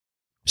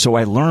So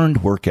I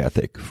learned work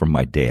ethic from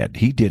my dad.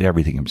 He did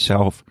everything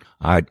himself.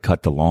 I'd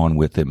cut the lawn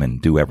with him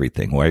and do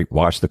everything, right?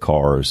 Wash the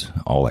cars,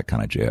 all that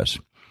kind of jazz.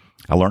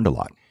 I learned a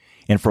lot.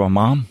 And from a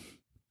mom,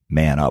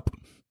 man up.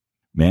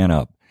 Man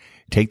up.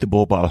 Take the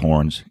bull by the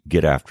horns,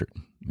 get after it.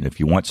 And if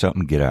you want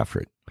something, get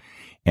after it.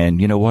 And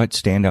you know what?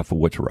 Stand up for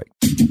what's right.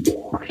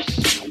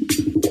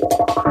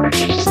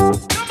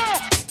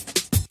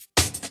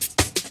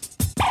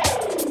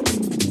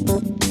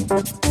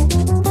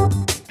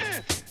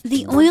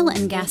 The oil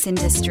and gas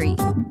industry,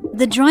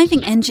 the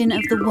driving engine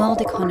of the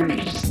world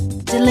economy,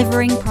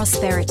 delivering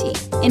prosperity,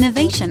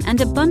 innovation,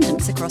 and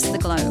abundance across the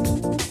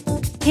globe.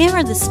 Here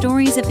are the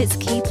stories of its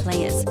key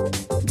players,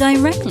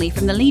 directly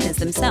from the leaders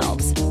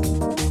themselves.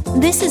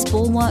 This is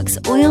Bulwark's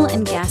Oil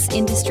and Gas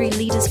Industry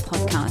Leaders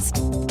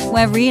Podcast,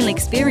 where real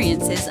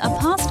experiences are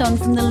passed on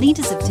from the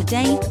leaders of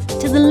today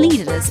to the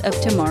leaders of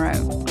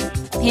tomorrow.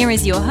 Here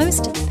is your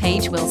host,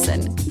 Paige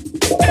Wilson.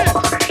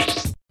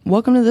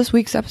 Welcome to this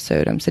week's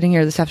episode. I'm sitting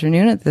here this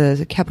afternoon at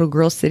the Capitol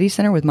Grill City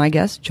Center with my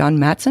guest, John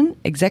Matson,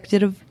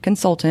 Executive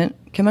Consultant,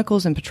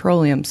 Chemicals and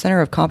Petroleum, Center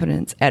of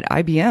Competence at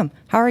IBM.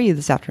 How are you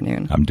this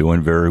afternoon? I'm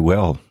doing very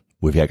well.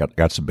 We've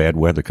got some bad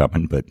weather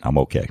coming, but I'm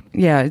okay.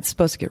 Yeah, it's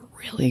supposed to get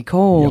really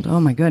cold. Yep. Oh,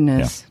 my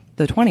goodness.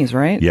 Yeah. The 20s,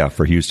 right? Yeah,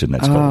 for Houston,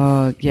 that's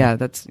cold. Yeah,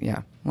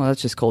 well,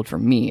 that's just cold for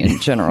me in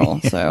general,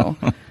 so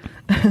I'm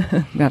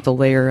going to have to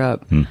layer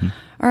up. Mm-hmm.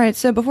 All right,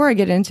 so before I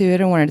get into it,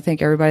 I wanted to thank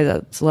everybody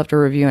that's left a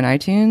review on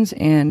iTunes,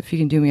 and if you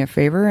can do me a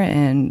favor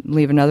and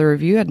leave another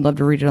review, I'd love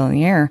to read it on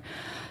the air.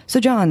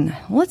 So, John,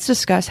 let's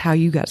discuss how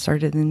you got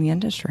started in the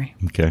industry.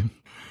 Okay.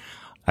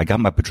 I got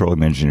my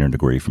petroleum engineering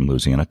degree from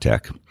Louisiana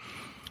Tech,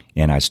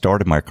 and I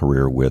started my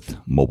career with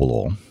Mobil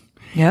Oil.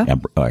 Yeah.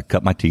 And I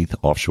cut my teeth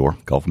offshore,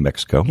 Gulf of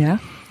Mexico. Yeah.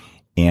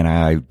 And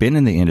I've been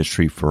in the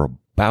industry for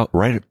about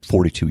right at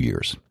 42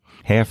 years.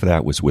 Half of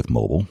that was with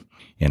Mobil.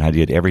 And I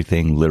did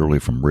everything literally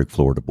from rig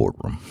floor to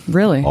boardroom.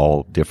 Really?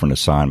 All different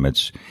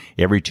assignments.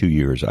 Every 2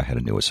 years, I had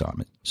a new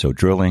assignment. So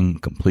drilling,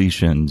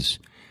 completions,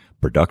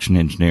 production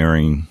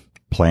engineering,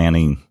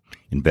 planning,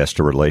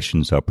 investor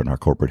relations up in our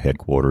corporate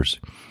headquarters.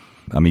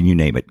 I mean, you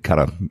name it, kind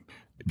of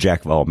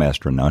jack of all,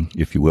 master of none,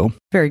 if you will.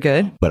 Very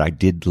good. But I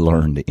did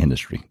learn the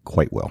industry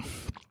quite well.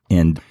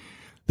 And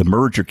the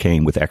merger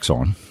came with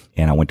Exxon,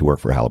 and I went to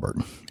work for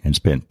Halliburton and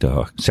spent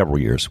several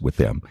years with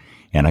them.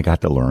 And I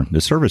got to learn the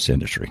service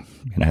industry,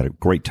 and I had a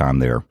great time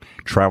there,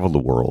 traveled the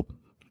world,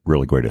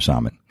 really great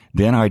assignment.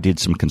 Then I did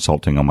some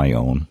consulting on my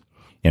own,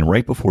 and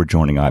right before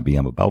joining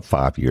IBM about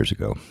 5 years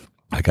ago,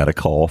 I got a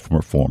call from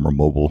a former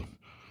Mobil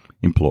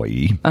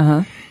employee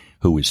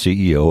who was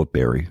CEO of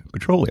Berry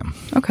Petroleum.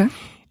 Okay.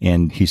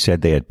 And he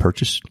said they had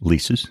purchased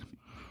leases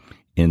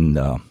in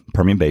the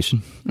Permian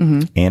Basin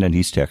and in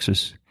East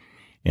Texas,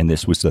 and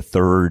this was the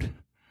third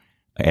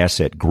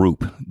asset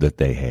group that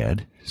they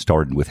had,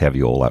 started with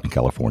heavy oil out in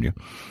California.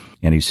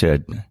 And he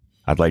said,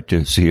 I'd like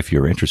to see if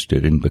you're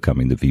interested in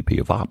becoming the VP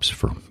of Ops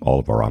for all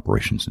of our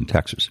operations in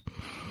Texas.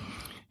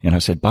 And I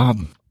said,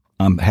 Bob,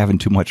 I'm having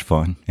too much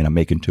fun and I'm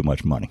making too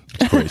much money.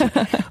 It's crazy.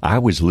 I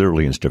was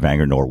literally in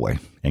Stavanger, Norway,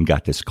 and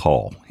got this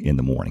call in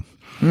the morning.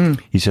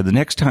 He said, the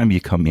next time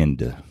you come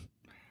into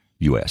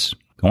U.S.,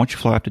 I want you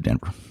to fly up to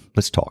Denver.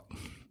 Let's talk.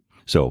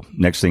 So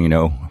next thing you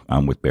know,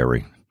 I'm with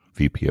Barry,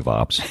 VP of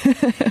Ops.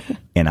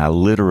 And I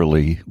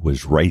literally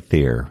was right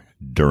there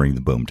during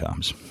the boom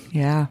times.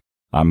 Yeah.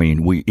 I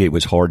mean, it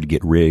was hard to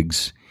get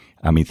rigs.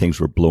 I mean, things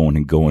were blowing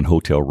and going.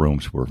 Hotel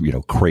rooms were,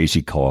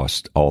 crazy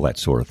cost, all that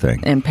sort of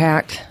thing.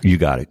 Impact. You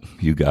got it.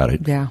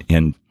 Yeah.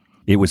 And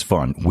it was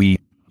fun. We,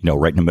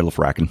 right in the middle of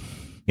fracking.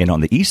 And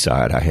on the east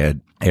side, I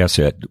had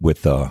asset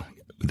with,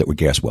 that were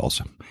gas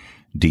wells,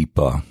 deep,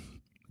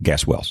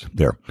 gas wells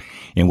there,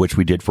 in which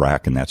we did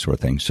frack and that sort of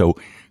thing. So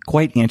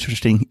quite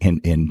interesting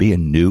and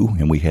being new,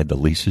 and we had the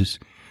leases.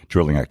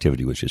 Drilling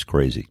activity was just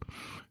crazy.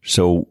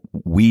 So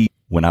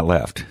when I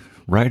left,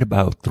 right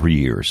about 3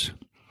 years,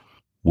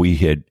 we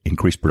had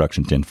increased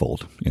production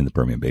tenfold in the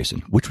Permian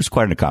Basin, which was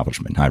quite an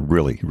accomplishment. I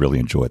really, really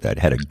enjoyed that.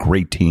 Had a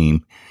great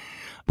team,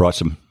 brought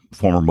some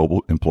former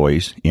Mobil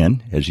employees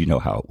in, as you know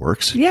how it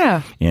works.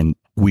 Yeah. And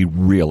we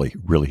really,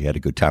 really had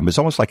a good time. It's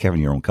almost like having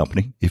your own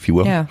company, if you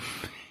will. Yeah.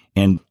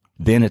 And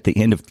then at the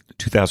end of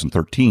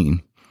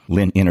 2013,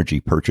 Lynn Energy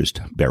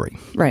purchased Berry.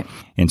 Right.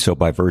 And so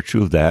by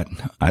virtue of that,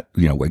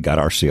 we got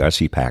our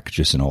CIC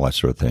packages and all that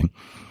sort of thing.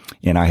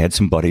 And I had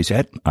some buddies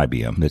at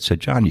IBM that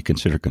said, John, you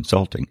consider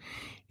consulting.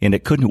 And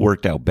it couldn't have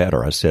worked out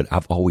better. I said,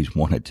 I've always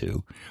wanted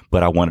to,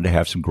 but I wanted to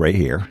have some gray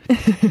hair,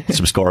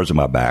 some scars on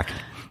my back,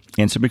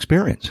 and some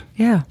experience.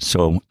 Yeah.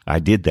 So I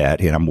did that,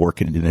 and I'm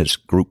working in this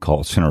group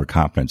called Center of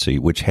Competency,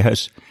 which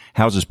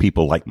houses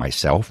people like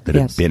myself that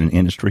have been in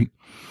industry,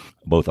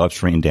 both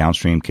upstream,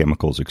 downstream,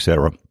 chemicals, et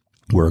cetera.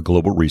 We're a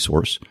global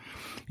resource,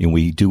 and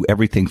we do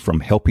everything from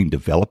helping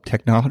develop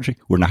technology.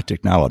 We're not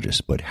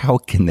technologists, but how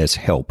can this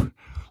help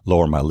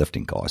lower my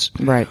lifting costs,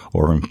 right,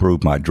 or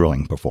improve my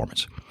drilling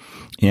performance?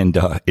 And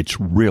it's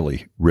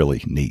really,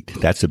 really neat.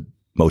 That's the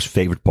most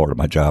favorite part of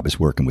my job, is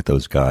working with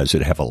those guys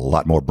that have a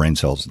lot more brain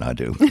cells than I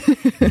do.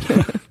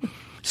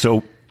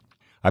 So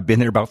I've been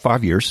there about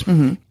 5 years,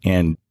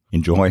 and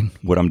enjoying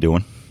what I'm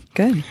doing.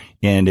 Good.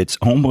 And it's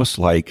almost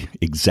like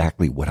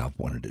exactly what I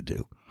wanted to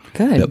do.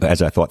 Good.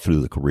 As I thought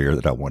through the career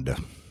that I wanted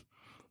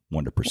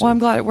to pursue. Well, I'm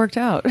glad it worked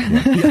out. Yeah,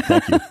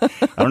 thank you.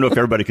 I don't know if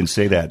everybody can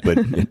say that,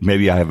 but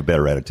maybe I have a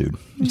better attitude.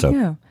 So,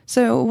 yeah.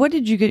 So what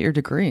did you get your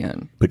degree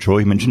in?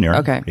 Petroleum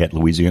engineering at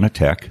Louisiana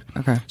Tech.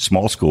 Okay.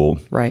 Small school.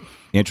 Right.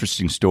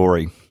 Interesting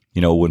story.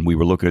 When we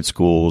were looking at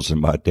schools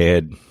and my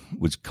dad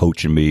was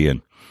coaching me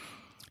and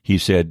he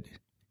said,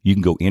 you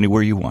can go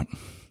anywhere you want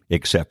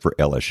except for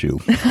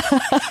LSU.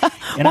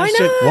 And I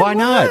said, why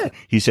not?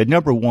 He said,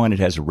 number one, it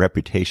has a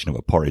reputation of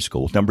a party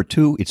school. Number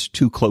two, it's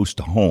too close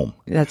to home.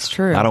 That's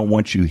true. I don't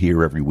want you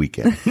here every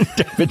weekend.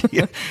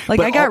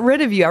 I got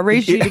rid of you. I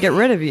raised you to get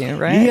rid of you,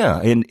 right?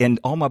 Yeah. And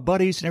all my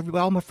buddies and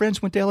everybody, all my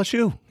friends went to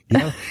LSU.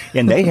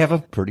 And they have a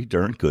pretty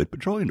darn good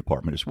petroleum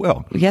department as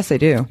well. Yes, they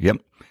do. Yep.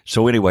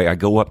 So anyway, I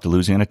go up to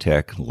Louisiana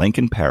Tech,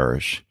 Lincoln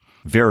Parish,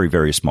 very,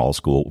 very small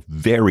school,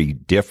 very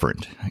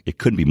different. It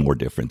couldn't be more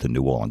different than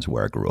New Orleans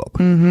where I grew up.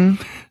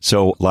 Mm-hmm.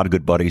 So a lot of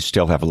good buddies,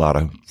 still have a lot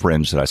of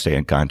friends that I stay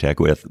in contact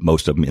with,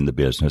 most of them in the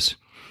business.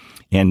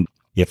 And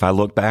if I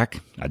look back,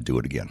 I'd do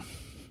it again.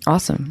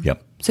 Awesome.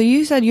 Yep. So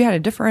you said you had a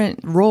different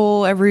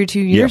role every 2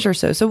 years or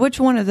so. So which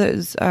one of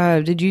those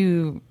did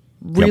you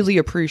really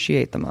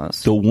appreciate the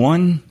most? The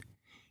one,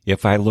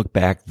 if I look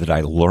back, that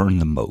I learned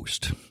the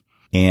most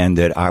and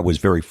that I was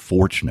very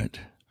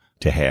fortunate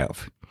to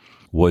have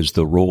was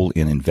the role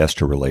in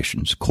investor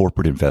relations,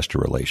 corporate investor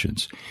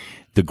relations.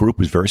 The group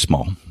was very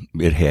small.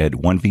 It had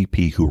one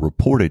VP who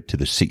reported to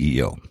the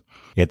CEO.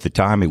 At the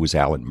time, it was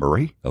Alan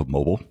Murray of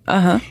Mobil,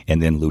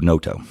 and then Lou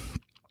Noto.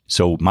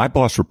 So my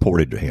boss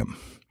reported to him,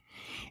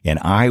 and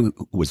I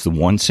was the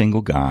one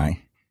single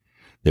guy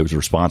that was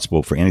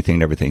responsible for anything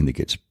and everything that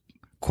gets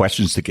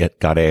questions that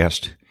got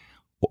asked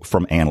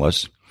from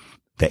analysts,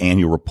 the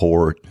annual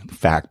report, the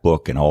fact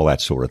book, and all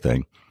that sort of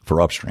thing for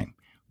upstream.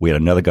 We had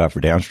another guy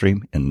for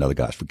downstream and another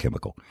guy for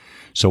chemical.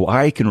 So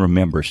I can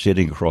remember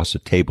sitting across the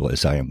table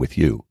as I am with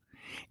you,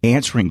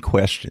 answering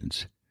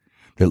questions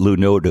that Lou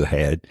Noto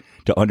had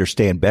to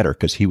understand better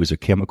because he was a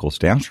chemicals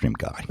downstream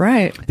guy.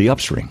 Right. The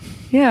upstream.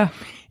 Yeah.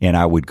 And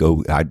I would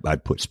go,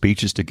 I'd put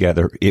speeches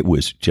together. It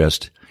was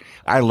just,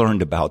 I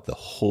learned about the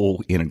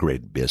whole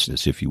integrated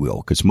business, if you will,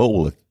 because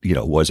Mobil,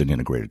 was an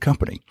integrated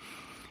company.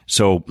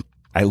 So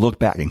I look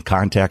back in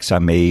contacts I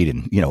made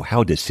and,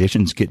 how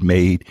decisions get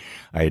made.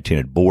 I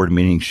attended board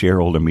meetings,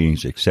 shareholder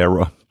meetings,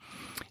 etc.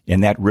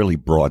 And that really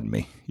broadened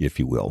me, if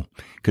you will,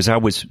 because I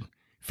was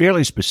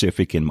fairly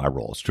specific in my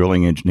roles,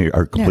 drilling engineer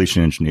or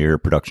completion engineer,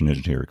 production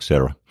engineer,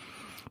 etc.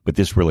 But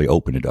this really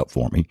opened it up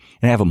for me.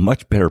 And I have a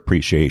much better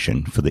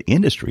appreciation for the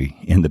industry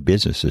and the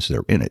businesses that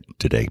are in it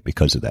today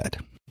because of that.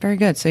 Very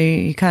good. So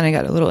you kind of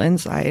got a little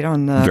insight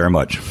on the... Very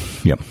much.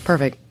 Yep.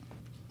 Perfect.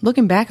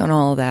 Looking back on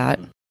all of that,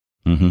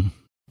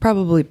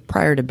 probably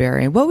prior to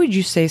Barry, what would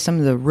you say some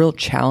of the real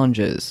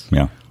challenges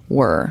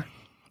were?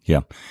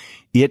 Yeah.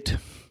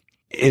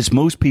 As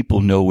most people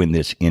know in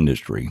this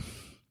industry,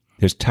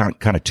 there's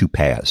kind of two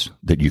paths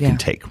that you can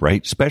take,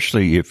 right?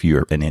 Especially if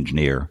you're an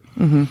engineer,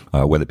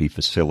 whether it be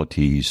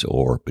facilities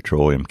or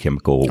petroleum,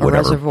 chemical, or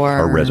whatever.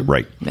 Reservoir.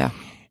 Right. Yeah.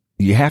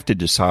 You have to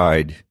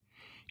decide,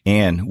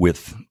 and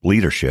with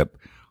leadership,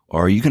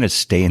 are you going to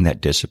stay in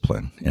that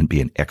discipline and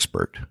be an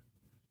expert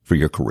for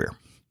your career?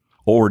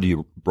 Or do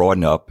you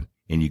broaden up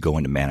and you go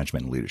into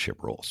management and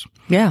leadership roles?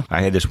 Yeah.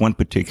 I had this one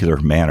particular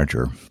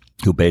manager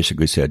who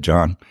basically said,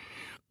 John,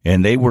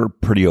 and they were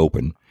pretty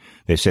open.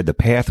 They said, the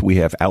path we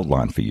have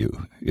outlined for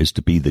you is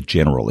to be the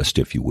generalist,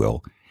 if you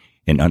will,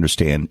 and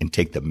understand and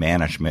take the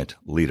management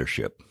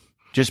leadership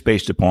just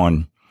based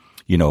upon,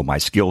 my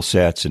skill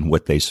sets and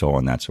what they saw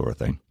and that sort of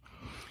thing.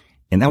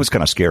 And that was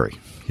kind of scary,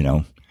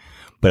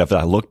 But if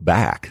I look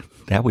back,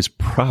 that was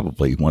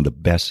probably one of the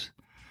best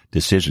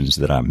decisions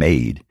that I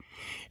made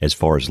as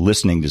far as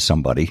listening to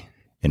somebody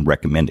and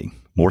recommending,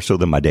 more so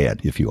than my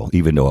dad, if you will,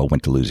 even though I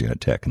went to Louisiana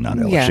Tech and not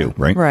LSU,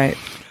 right? Right.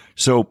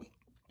 So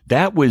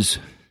that was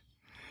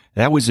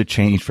a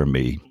change for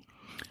me.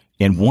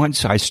 And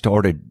once I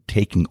started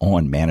taking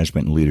on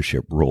management and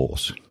leadership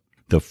roles,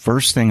 the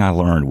first thing I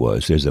learned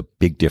was there's a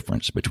big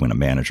difference between a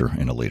manager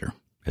and a leader,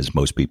 as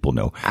most people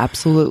know.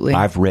 Absolutely.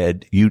 I've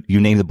read, you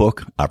name the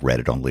book, I've read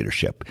it on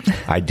leadership.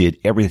 I did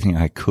everything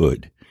I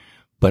could,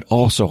 but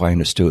also I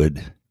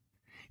understood,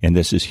 and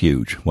this is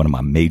huge, one of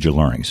my major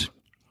learnings,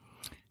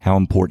 how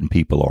important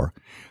people are.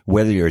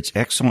 Whether it's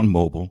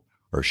ExxonMobil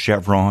or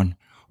Chevron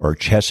or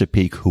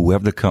Chesapeake,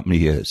 whoever the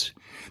company is,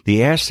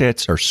 the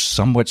assets are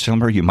somewhat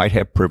similar. You might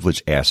have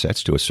privileged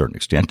assets to a certain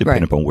extent,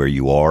 depending upon where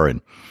you are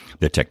and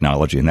the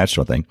technology and that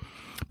sort of thing.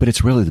 But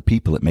it's really the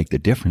people that make the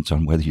difference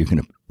on whether you're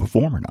going to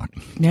perform or not.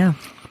 Yeah.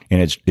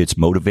 And it's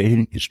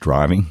motivating, it's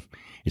driving,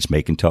 it's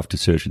making tough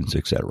decisions,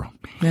 etc.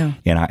 Yeah.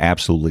 And I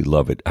absolutely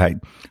love it.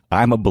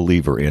 I'm a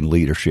believer in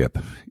leadership.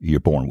 You're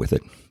born with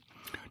it.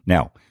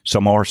 Now,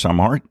 some are, some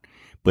aren't.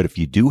 But if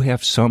you do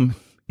have some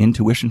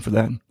intuition for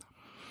that,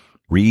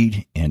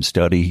 read and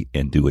study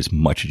and do as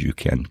much as you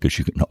can, because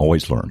you can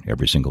always learn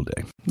every single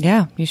day.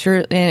 Yeah, you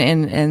sure.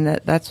 And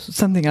that's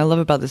something I love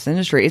about this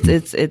industry.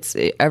 It's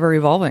ever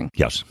evolving.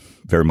 Yes,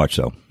 very much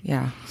so.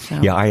 Yeah. So.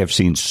 Yeah, I have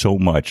seen so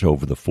much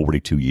over the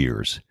 42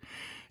 years,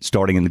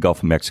 starting in the Gulf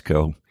of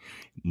Mexico.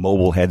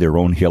 Mobil had their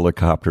own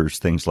helicopters,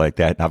 things like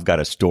that. I've got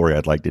a story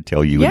I'd like to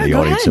tell you in the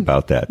audience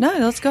about that. No,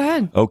 let's go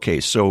ahead. Okay,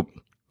 so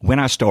when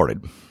I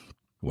started,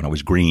 when I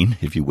was green,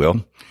 if you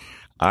will,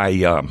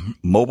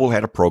 Mobil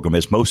had a program,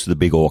 as most of the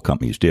big oil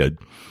companies did,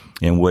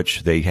 in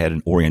which they had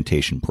an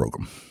orientation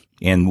program.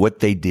 And what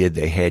they did,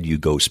 they had you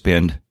go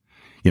spend,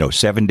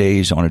 7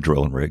 days on a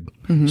drilling rig,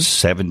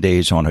 7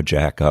 days on a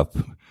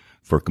jackup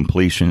for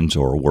completions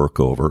or a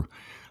workover.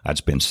 I'd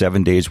spend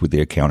 7 days with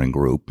the accounting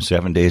group,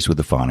 7 days with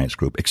the finance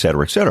group, et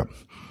cetera, et cetera.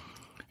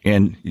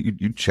 And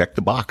you check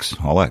the box,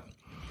 all that.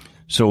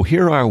 So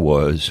here I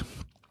was,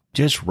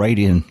 just right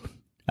in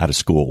out of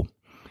school,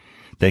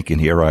 thinking,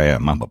 here I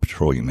am, I'm a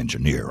petroleum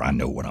engineer. I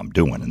know what I'm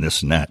doing and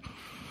this and that.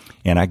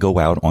 And I go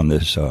out on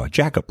this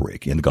jackup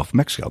rig in the Gulf of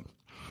Mexico.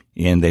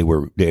 And they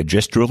had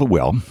just drilled a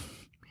well,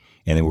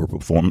 and they were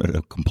performing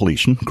a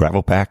completion,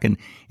 gravel packing,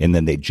 and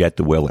then they jet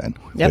the well in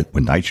with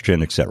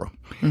nitrogen, et cetera.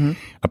 Mm-hmm.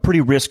 A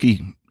pretty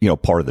risky,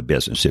 part of the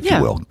business, if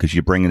you will, because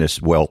you're bringing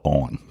this well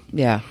on.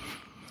 Yeah.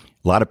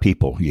 A lot of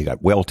people, you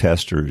got well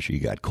testers, you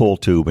got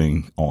cold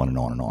tubing, on and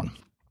on and on.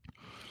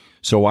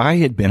 So I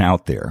had been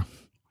out there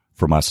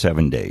for my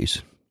 7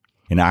 days,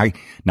 and I'm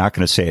not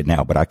going to say it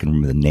now, but I can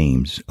remember the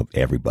names of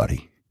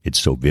everybody. It's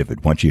so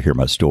vivid. Once you hear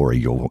my story,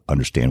 you'll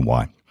understand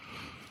why.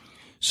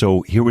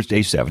 So here was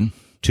day 7.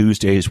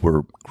 Tuesdays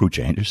were crew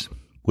changes,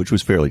 which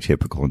was fairly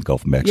typical in the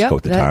Gulf of Mexico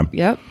at the time.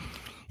 Yep.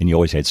 And you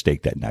always had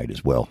steak that night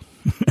as well.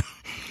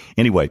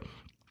 Anyway,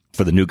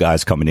 for the new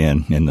guys coming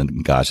in and the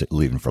guys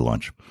leaving for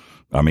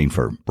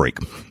for break.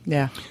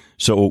 Yeah.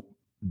 So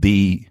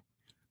the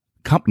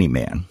company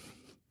man,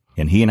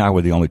 and he and I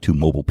were the only two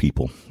Mobil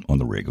people on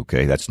the rig,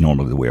 okay? That's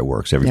normally the way it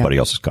works. Everybody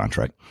else's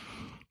contract.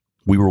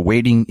 We were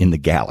waiting in the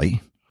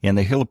galley, and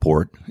the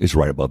heliport is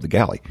right above the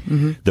galley.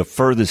 Mm-hmm. The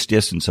furthest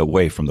distance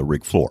away from the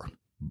rig floor.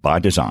 By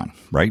design,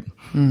 right?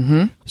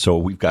 Mm-hmm. So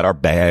we've got our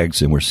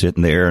bags and we're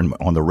sitting there, and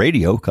on the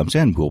radio comes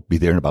in, we'll be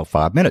there in about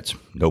 5 minutes.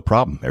 No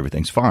problem.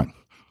 Everything's fine.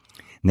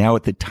 Now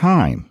at the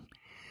time,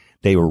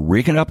 they were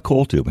rigging up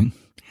coal tubing.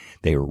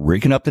 They were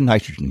rigging up the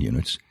nitrogen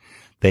units.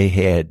 They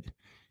had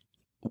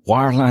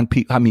wireline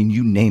people. I mean,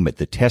 you name it,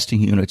 the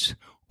testing units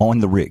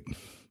on the rig.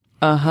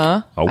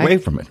 Uh-huh. Away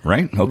from it,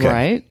 right? Okay.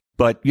 Right.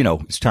 But,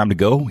 it's time to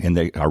go,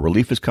 and our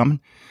relief is coming.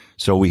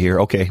 So we hear,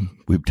 okay,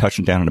 we're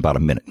touching down in about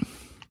a minute.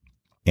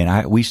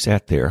 And we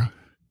sat there.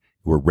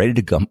 We're ready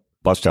to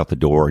bust out the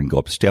door and go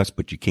up the steps,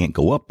 but you can't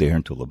go up there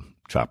until the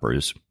chopper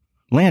is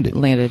landed.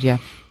 Landed, yeah.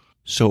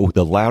 So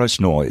the loudest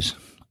noise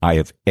I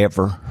have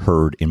ever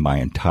heard in my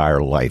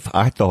entire life.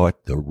 I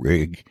thought the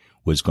rig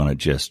was going to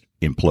just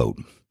implode.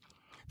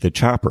 The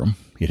chopper,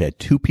 it had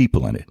 2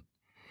 people in it.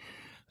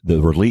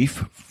 The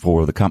relief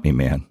for the company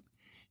man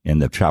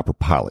and the chopper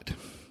pilot.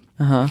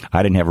 Uh-huh.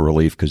 I didn't have a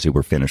relief because they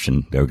were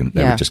finishing. They were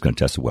just going to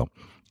test the well.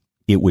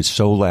 It was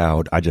so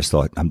loud, I just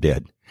thought, I'm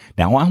dead.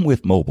 Now, I'm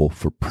with Mobil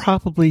for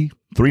probably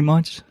 3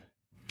 months.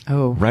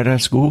 Oh. Right out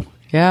of school.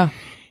 Yeah.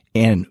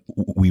 And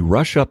we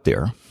rush up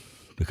there,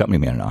 the company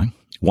man and I,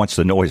 once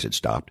the noise had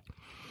stopped.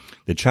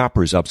 The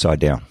chopper is upside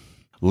down,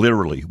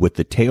 literally, with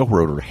the tail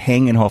rotor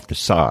hanging off the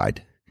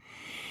side.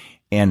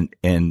 And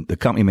the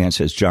company man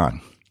says,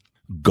 John,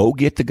 go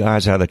get the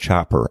guys out of the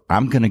chopper.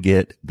 I'm going to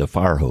get the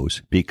fire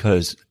hose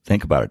because,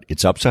 think about it,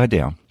 it's upside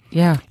down.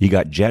 Yeah. You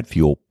got jet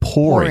fuel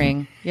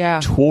pouring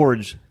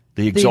towards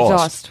the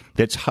exhaust.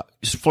 That's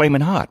it's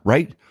flaming hot,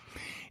 right?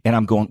 And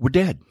I'm going, we're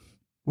dead.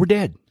 We're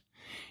dead.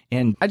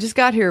 And I just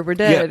got here. We're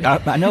dead.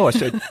 Yeah, I know. I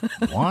said,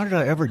 why did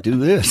I ever do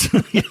this?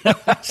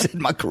 I said,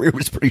 my career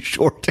was pretty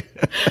short.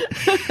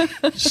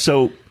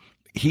 So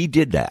he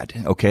did that.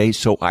 Okay.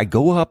 So I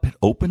go up and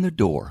open the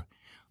door.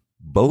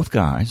 Both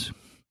guys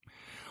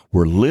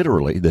were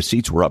literally, the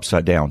seats were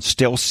upside down,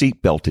 still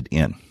seat belted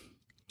in.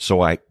 So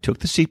I took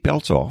the seat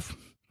belts off.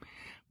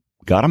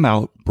 Got him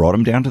out, brought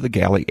him down to the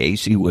galley.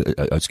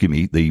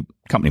 The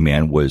company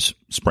man was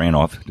spraying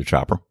off the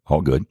chopper.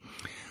 All good.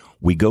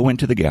 We go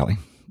into the galley,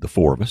 the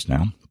 4 of us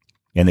now,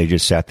 and they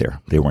just sat there.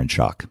 They were in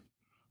shock.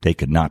 They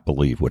could not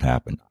believe what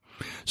happened.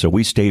 So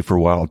we stayed for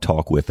a while,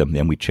 talked with them,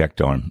 then we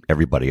checked on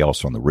everybody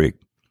else on the rig.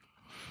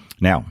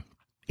 Now,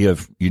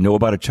 if you know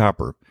about a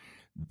chopper,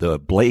 the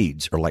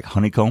blades are like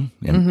honeycomb,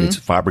 and it's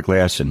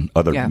fiberglass and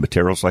other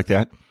materials like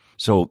that.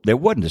 So there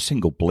wasn't a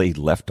single blade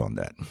left on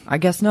that. I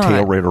guess not.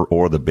 Tail rotor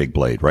or the big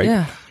blade, right?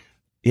 Yeah.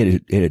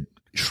 It had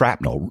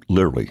shrapnel,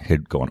 literally,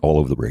 had gone all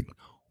over the rig.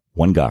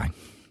 One guy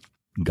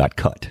got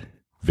cut,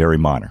 very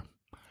minor.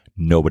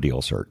 Nobody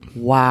else hurt.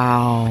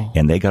 Wow.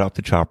 And they got off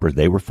the chopper.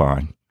 They were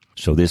fine.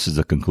 So this is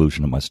the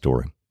conclusion of my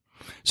story.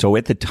 So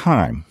at the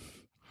time,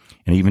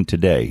 and even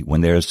today,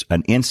 when there's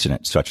an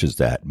incident such as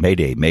that,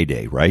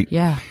 Mayday, right?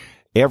 Yeah.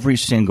 Every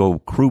single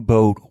crew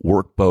boat,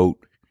 work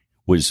boat,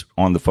 was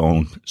on the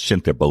phone,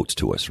 sent their boats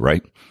to us,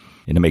 right?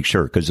 and to make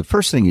sure, because the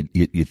first thing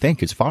you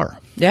think is fire.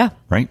 Yeah.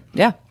 Right?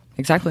 Yeah,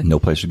 exactly. No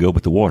place to go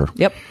but the water.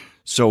 Yep.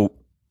 So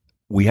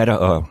we had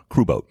a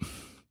crew boat,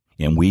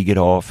 and we get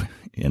off,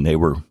 and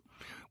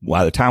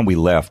by the time we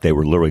left, they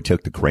literally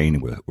took the crane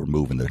and were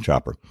moving the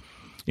chopper.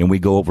 And we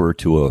go over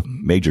to a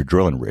major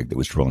drilling rig that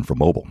was drilling for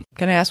Mobil.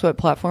 Can I ask what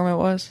platform it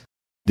was?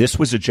 This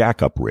was a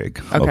jackup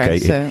rig.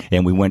 Okay.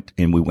 And we went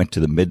to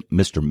the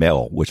Mr.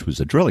 Mel, which was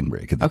a drilling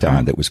rig at the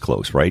time that was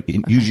close, right?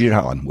 Eugene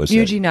Island was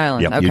Eugene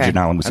Island. Yep, okay. Eugene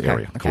Island was the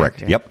area. Okay.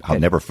 Correct. Okay. Yep. I'll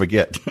never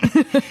forget.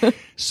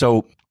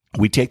 So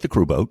we take the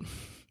crew boat,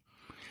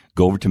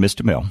 go over to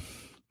Mr. Mel.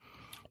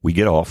 We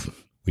get off.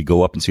 We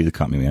go up and see the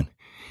company man.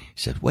 He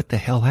said, "What the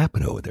hell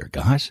happened over there,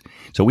 guys?"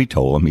 So we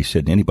told him. He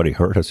said, "Anybody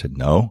hurt?" I said,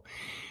 "No."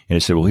 And he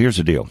said, "Well, here's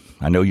the deal.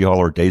 I know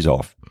y'all are days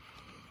off.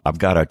 I've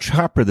got a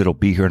chopper that'll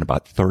be here in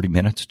about 30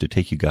 minutes to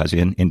take you guys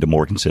into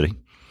Morgan City.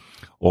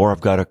 Or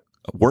I've got a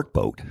work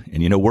boat."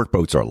 And work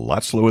boats are a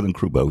lot slower than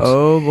crew boats.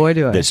 Oh, boy,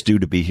 do I. That's due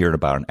to be here in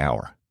about an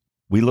hour.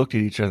 We looked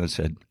at each other and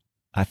said,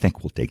 "I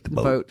think we'll take the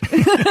boat."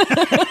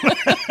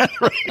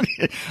 Right?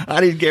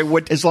 I didn't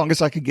get as long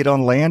as I could get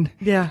on land.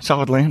 Yeah.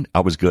 Solid land.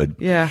 I was good.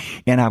 Yeah.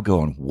 And I'm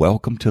going,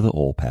 welcome to the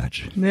oil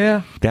patch.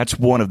 Yeah. That's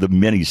one of the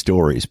many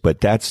stories, but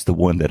that's the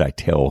one that I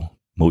tell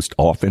most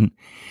often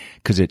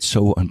because it's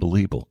so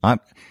unbelievable.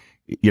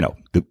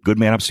 The good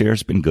man upstairs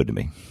has been good to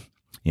me,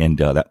 and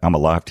I'm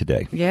alive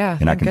today. Yeah,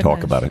 and I can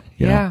talk about it.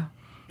 Yeah.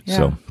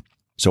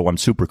 So I'm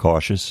super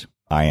cautious.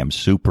 I am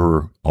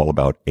super all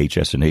about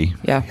HS&E,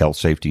 health,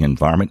 safety,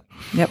 environment.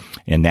 Yep.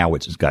 And now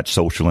it's got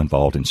social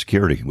involved in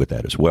security with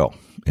that as well.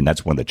 And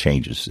that's one of the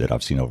changes that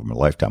I've seen over my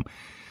lifetime.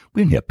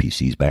 We didn't have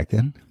PCs back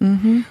then.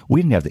 Mm-hmm.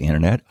 We didn't have the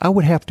internet. I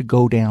would have to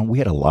go down. We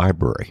had a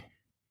library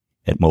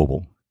at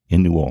Mobil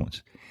in New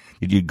Orleans.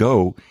 You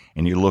go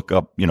and you look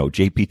up,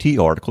 JPT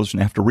articles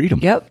and have to read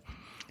them. Yep.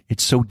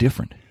 It's so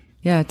different.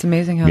 Yeah, it's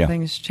amazing how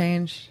things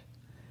change.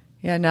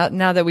 Yeah,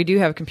 now that we do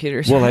have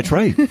computers. Well, that's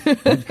right.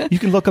 You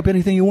can look up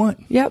anything you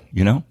want. Yep.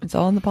 It's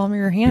all in the palm of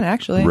your hand,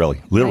 actually.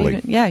 Really, literally.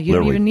 You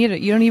don't even need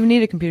it. You don't even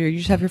need a computer. You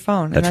just have your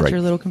phone, and that's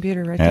your little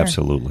computer right there.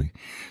 Absolutely.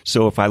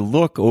 So if I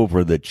look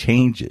over the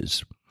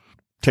changes,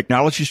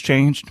 technology's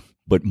changed,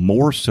 but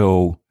more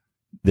so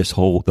the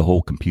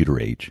whole computer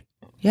age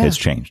has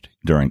changed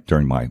during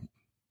my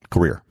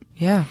career.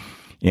 Yeah.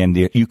 And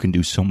you can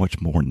do so much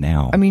more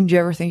now. I mean, do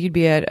you ever think you'd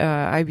be at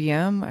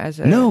IBM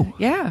as a... No.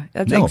 Yeah,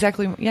 that's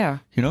exactly... Yeah.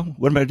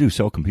 What am I going to do?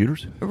 Sell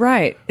computers?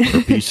 Right. Or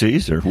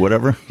PCs or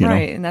whatever?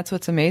 Right, and that's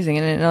what's amazing.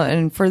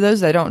 And for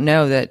those that don't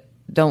know, that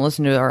don't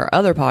listen to our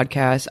other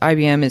podcasts,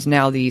 IBM is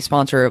now the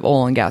sponsor of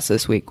Oil and Gas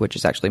This Week, which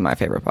is actually my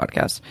favorite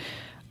podcast.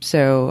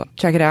 So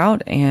check it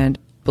out, and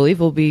I believe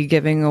we'll be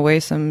giving away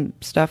some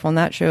stuff on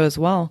that show as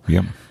well.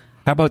 Yeah.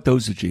 How about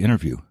those that you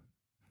interview?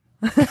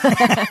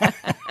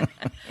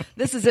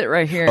 This is it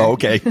right here. Oh,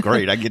 okay,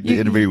 great. I get to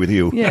interview with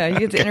you. Yeah, you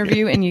get to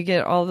interview, and you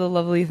get all the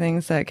lovely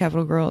things that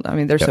Capital Grille. I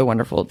mean, they're so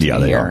wonderful to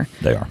they hear. are.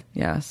 They are.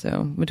 Yeah.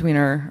 So between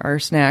our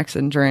snacks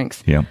and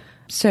drinks. Yeah.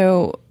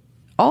 So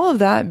all of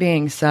that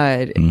being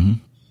said,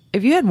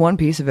 if you had one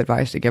piece of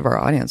advice to give our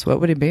audience, what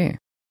would it be?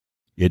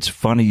 It's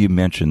funny you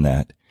mentioned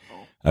that.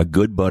 A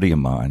good buddy of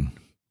mine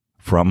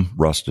from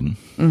Ruston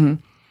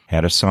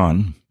had a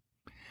son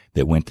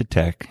that went to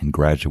tech and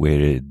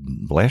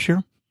graduated last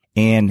year.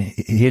 And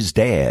his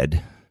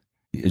dad,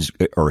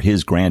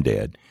 his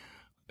granddad,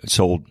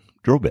 sold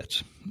drill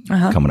bits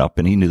coming up,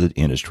 and he knew the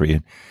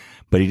industry,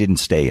 but he didn't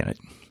stay in it.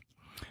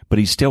 But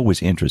he still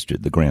was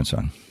interested, the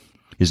grandson.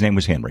 His name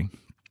was Henry.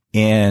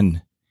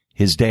 And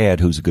his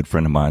dad, who's a good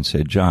friend of mine,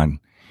 said, "John,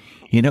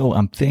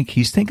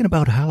 he's thinking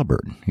about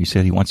Halliburton." He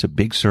said he wants a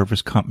big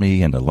service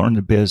company and to learn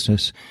the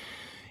business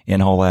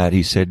and all that.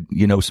 He said,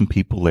 some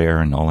people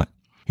there and all that.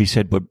 He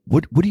said, "But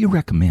what do you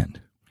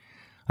recommend?"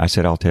 I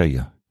said, "I'll tell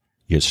you.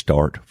 You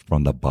start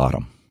from the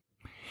bottom.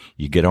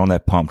 You get on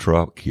that pump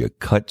truck, you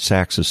cut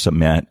sacks of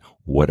cement,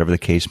 whatever the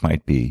case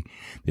might be.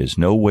 There's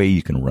no way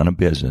you can run a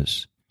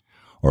business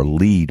or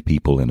lead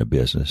people in a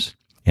business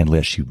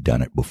unless you've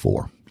done it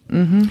before."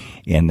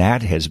 And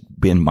that has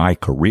been my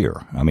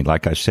career. I mean,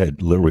 like I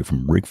said, literally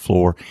from rig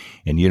floor,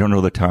 and you don't know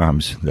the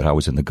times that I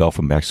was in the Gulf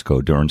of Mexico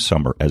during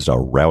summer as a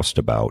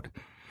roustabout,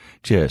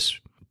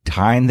 just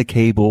tying the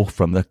cable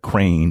from the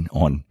crane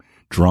on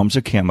drums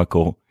of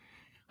chemical,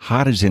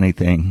 hot as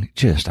anything.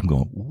 I'm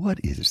going, what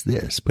is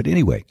this? But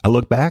anyway, I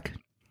look back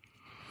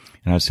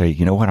and I say,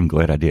 you know what? I'm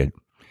glad I did,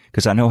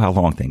 because I know how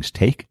long things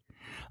take.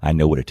 I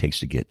know what it takes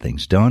to get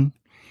things done,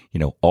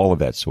 all of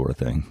that sort of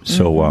thing.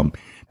 So,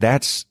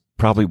 that's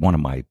probably one of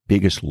my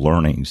biggest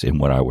learnings and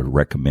what I would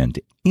recommend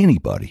to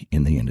anybody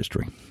in the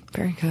industry.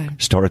 Very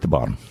good. Start at the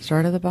bottom.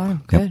 Start at the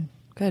bottom. Good. Yep.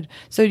 Good.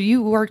 So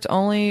you worked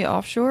only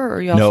offshore,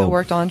 or you also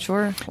worked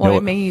onshore? Well, I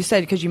mean, you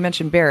said, because you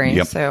mentioned Barry.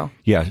 Yep. So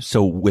yeah.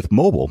 So with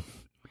Mobil,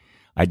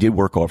 I did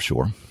work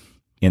offshore,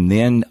 and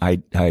then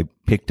I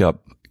picked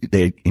up.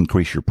 They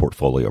increase your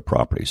portfolio of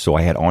properties, so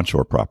I had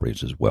onshore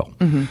properties as well.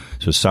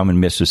 So some in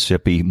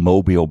Mississippi,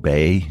 Mobile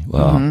Bay,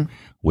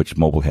 which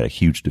Mobil had a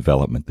huge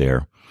development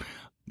there.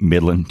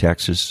 Midland,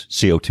 Texas,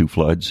 CO2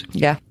 floods.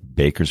 Yeah.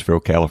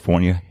 Bakersfield,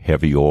 California,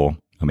 heavy oil.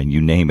 I mean,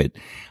 you name it.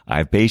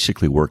 I've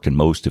basically worked in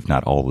most, if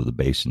not all, of the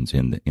basins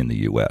in the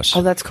U.S.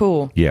 Oh, that's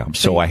cool. Yeah.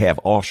 So I have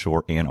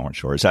offshore and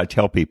onshore. As I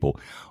tell people,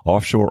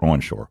 offshore,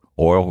 onshore,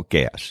 oil,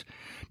 gas,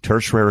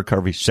 tertiary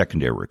recovery,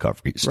 secondary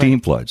recovery, steam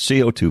floods,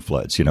 CO2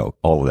 floods,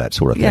 all of that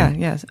sort of thing.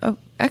 Yeah. Yes. Oh,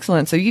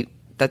 excellent. So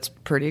that's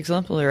pretty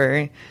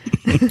exemplary.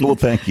 Well,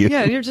 thank you.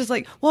 Yeah. You're just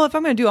like, well, if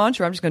I'm going to do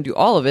onshore, I'm just going to do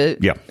all of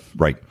it. Yeah.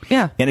 Right.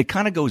 Yeah. And it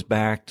kind of goes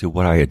back to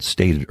what I had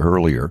stated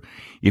earlier.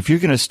 If you're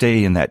going to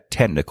stay in that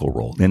technical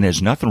role, then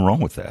there's nothing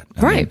wrong with that.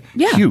 I mean,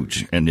 yeah.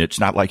 Huge. And it's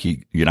not like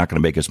you're not going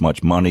to make as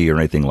much money or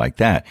anything like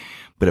that.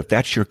 But if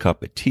that's your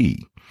cup of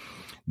tea,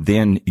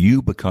 then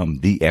you become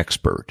the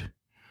expert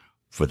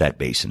for that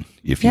basin,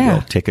 if you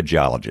will. Take a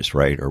geologist,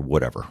 right? Or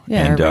whatever.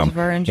 Yeah.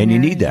 And you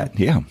need that.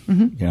 Yeah.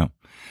 Mm-hmm. Yeah.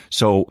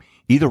 So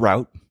either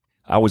route,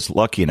 I was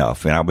lucky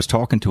enough, and I was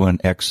talking to an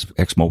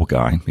ex-mobile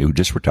guy who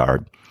just retired,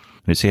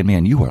 and he said,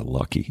 man, you are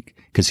lucky,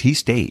 because he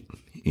stayed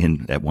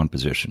in that one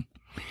position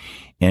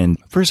and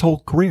for his whole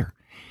career.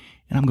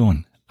 And I'm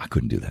going, I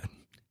couldn't do that.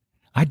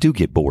 I do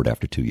get bored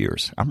after 2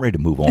 years. I'm ready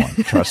to move on,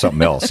 try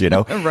something else,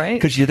 Right.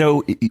 Because,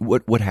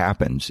 what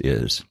happens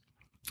is,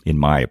 in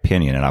my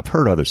opinion, and I've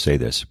heard others say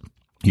this,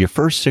 your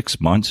first 6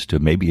 months to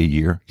maybe a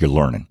year, you're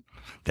learning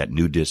that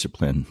new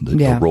discipline,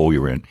 the role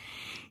you're in.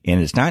 And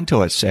it's not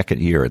until that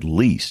second year, at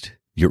least,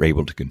 you're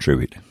able to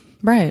contribute.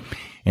 Right.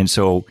 And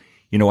so,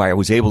 I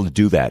was able to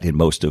do that in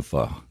most of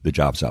the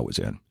jobs I was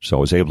in. So I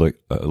was able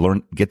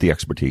to get the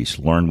expertise,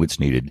 learn what's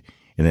needed,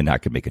 and then I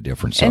could make a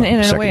difference. And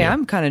in a way,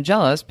 I'm kind of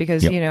jealous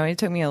because, it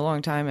took me a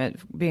long time at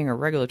being a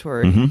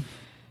regulatory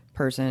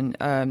person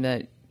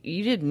that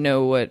you didn't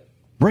know what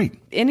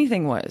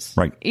anything was.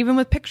 Right. Even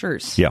with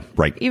pictures. Yeah,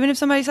 right. Even if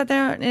somebody sat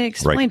there and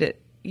explained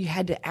it, you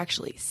had to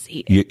actually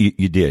see it.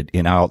 You did.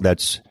 And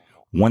that's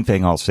one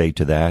thing I'll say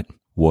to that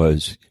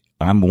was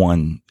I'm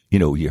one,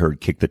 you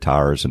heard kick the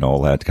tires and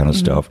all that kind of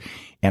stuff.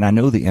 And I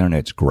know the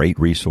internet's a great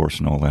resource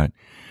and all that,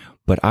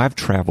 but I've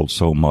traveled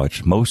so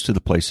much. Most of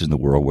the places in the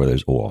world where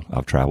there's oil,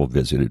 I've traveled,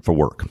 visited for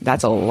work.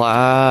 That's a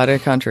lot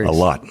of countries. A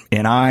lot.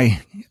 And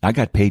I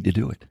got paid to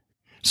do it.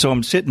 So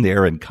I'm sitting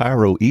there in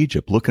Cairo,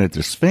 Egypt, looking at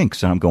the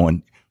Sphinx, and I'm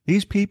going,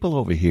 these people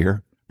over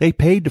here, they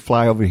paid to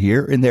fly over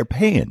here, and they're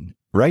paying,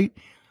 right?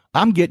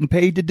 I'm getting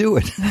paid to do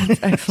it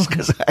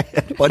because I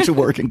had a bunch of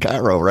work in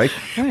Cairo, right?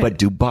 But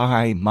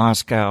Dubai,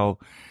 Moscow,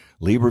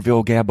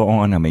 Libreville,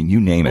 Gabon, I mean,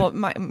 you name it. Well,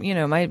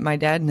 my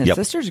dad and his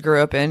sisters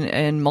grew up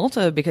in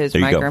Malta because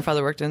my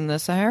grandfather worked in the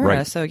Sahara.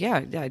 Right. So, I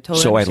totally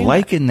So I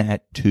liken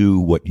that to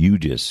what you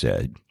just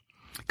said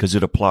because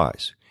it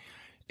applies.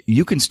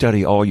 You can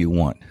study all you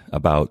want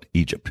about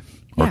Egypt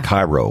or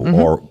Cairo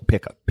or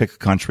pick a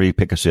country,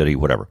 pick a city,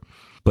 whatever.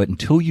 But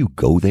until you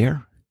go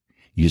there,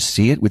 you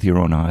see it with your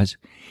own eyes.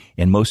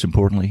 And most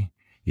importantly,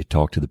 you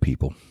talk to the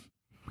people.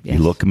 Yes.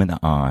 You look them in the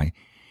eye.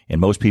 And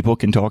most people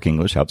can talk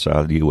English outside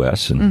of the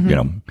U.S.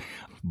 and,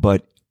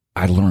 but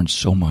I learned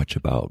so much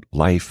about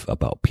life,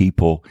 about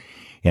people.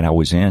 And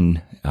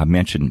I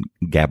mentioned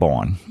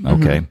Gabon,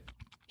 okay?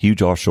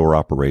 Huge offshore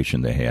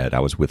operation they had.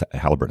 I was with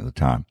Halliburton at the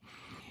time.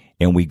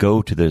 And we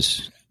go to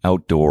this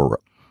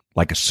outdoor,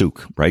 like a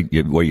souk, right?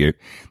 Where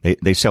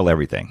they sell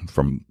everything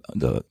from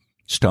the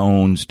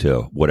stones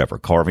to whatever,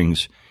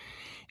 carvings.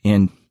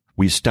 And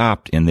we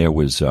stopped and there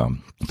was,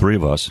 3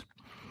 of us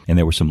and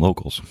there were some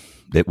locals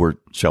that were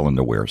selling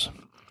their wares.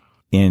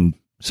 And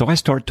so I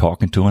start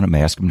talking to him. I'm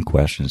asking him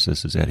questions.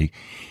 This is Eddie.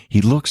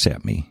 He looks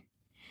at me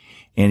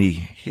and he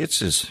hits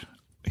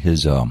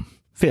his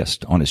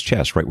fist on his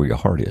chest, right where your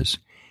heart is.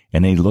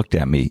 And then he looked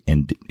at me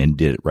and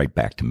did it right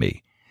back to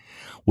me,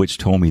 which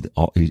told me,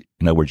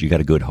 in other words, you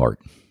got a good heart.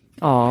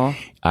 Aw.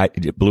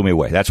 It blew me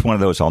away. That's one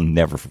of those I'll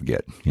never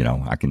forget.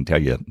 I can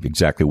tell you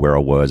exactly where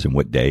I was and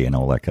what day and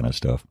all that kind of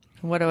stuff.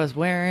 What I was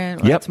wearing.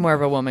 Well, that's more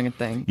of a woman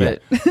thing.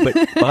 But. Yeah.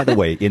 But by the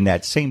way, in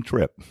that same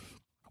trip,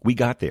 we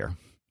got there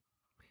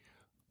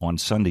on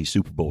Sunday,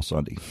 Super Bowl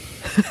Sunday.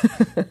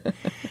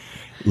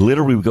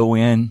 Literally, we go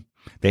in.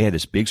 They had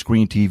this big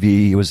screen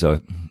TV. It was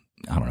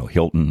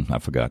Hilton. I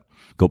forgot.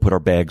 Go put our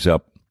bags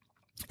up.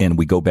 And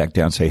we go back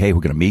down and say, hey,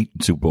 we're going to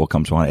meet. Super Bowl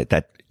comes on. It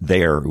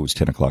was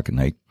 10 o'clock at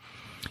night.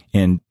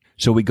 And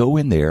so we go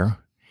in there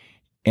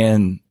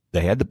and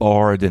they had the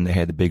bar. Then they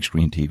had the big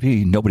screen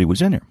TV. Nobody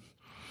was in there.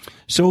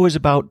 So it was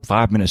about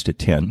 5 minutes to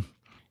 10,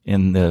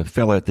 and the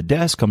fella at the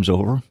desk comes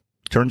over,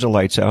 turns the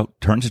lights out,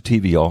 turns the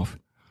TV off,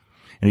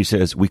 and he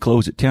says, we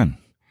close at 10.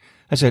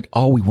 I said,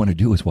 all we want to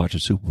do is watch the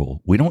Super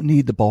Bowl. We don't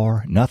need the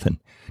bar, nothing.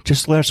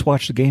 Just let us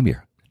watch the game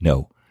here.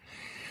 No.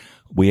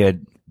 We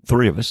had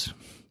 3 of us.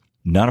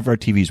 None of our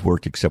TVs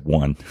worked except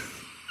one.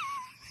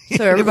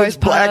 So everybody's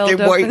black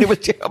and white. It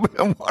was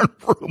in one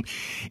room.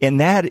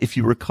 And that, if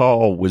you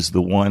recall, was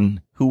the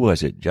one, who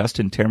was it?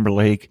 Justin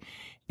Timberlake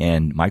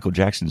and Michael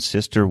Jackson's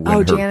sister.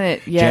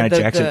 Janet. Yeah, Janet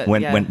Jackson.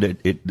 When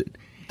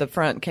the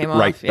front came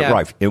off.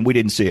 Right. And we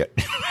didn't see it.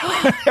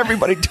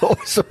 Everybody told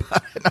us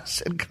about it. And I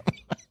said, come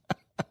on.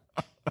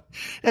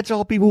 That's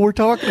all people were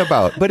talking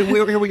about. But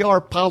here we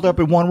are piled up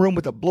in one room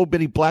with a little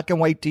bitty black and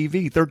white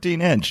TV,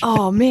 13-inch.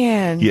 Oh,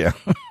 man. Yeah.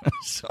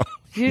 So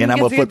And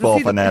I'm a football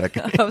fanatic.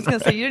 I was going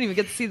to say, you didn't even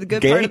get to see the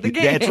good part of the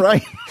game. That's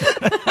right.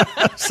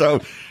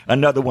 So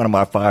another one of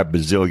my 5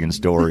 bazillion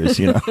stories,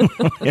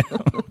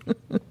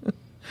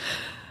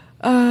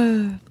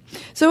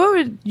 So what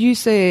would you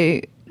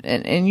say,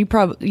 and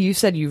you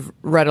said you've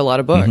read a lot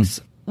of books.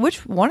 Mm-hmm.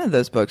 Which one of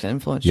those books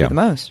influenced you the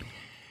most?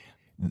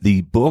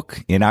 The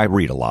book, and I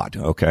read a lot,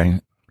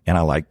 okay? And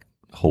I like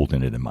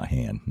holding it in my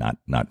hand, not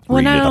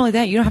well, not only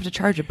that, you don't have to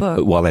charge a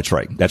book. Well, that's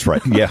right.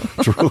 Yeah,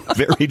 true.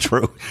 Very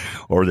true.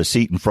 Or the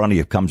seat in front of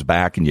you comes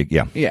back and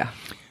Yeah.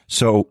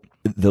 So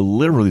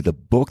literally the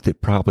book that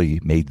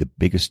probably made the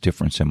biggest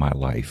difference in my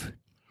life,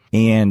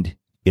 and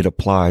it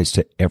applies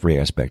to every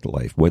aspect of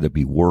life, whether it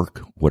be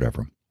work,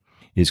 whatever,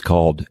 is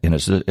called, and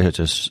it's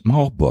a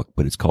small book,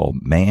 but it's called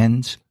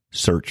Man's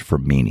Search for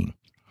Meaning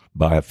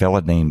by a fellow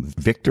named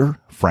Viktor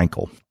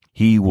Frankl.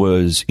 He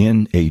was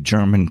in a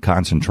German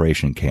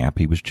concentration camp.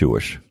 He was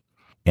Jewish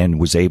and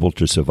was able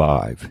to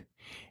survive.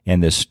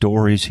 And the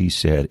stories he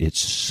said, it's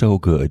so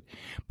good.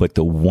 But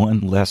the one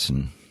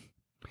lesson,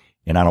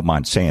 and I don't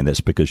mind saying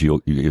this because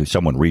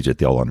someone reads it,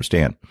 they'll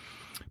understand.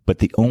 But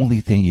the only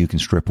thing you can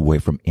strip away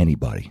from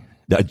anybody,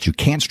 that you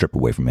can't strip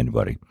away from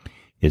anybody,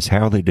 is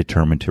how they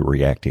determine to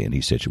react to any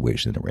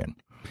situation they're in.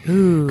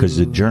 Because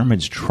the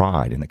Germans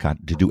tried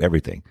to do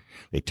everything.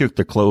 They took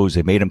their clothes,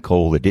 they made them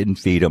cold, they didn't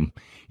feed them.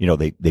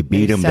 They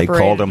beat them, they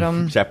called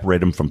them,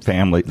 separated them from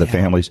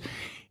families.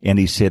 And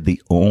he said,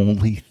 the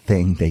only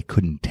thing they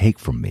couldn't take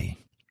from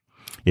me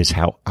is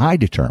how I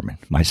determine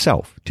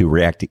myself to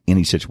react to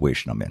any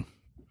situation I'm in,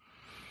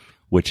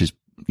 which is,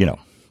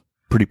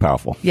 pretty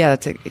powerful. Yeah,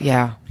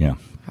 yeah. Yeah.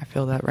 I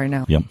feel that right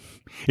now. Yep.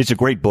 It's a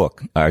great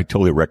book. I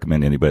totally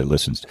recommend anybody that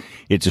listens.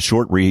 It's a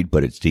short read,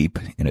 but it's deep,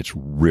 and it's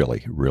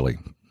really, really,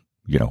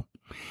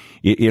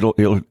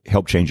 it'll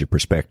help change your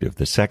perspective.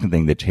 The second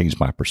thing that changed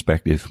my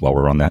perspective while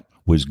we're on that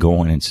was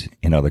going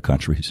in other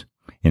countries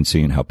and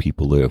seeing how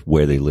people live,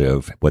 where they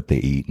live, what they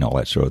eat, and all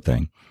that sort of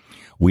thing.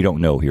 We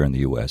don't know here in the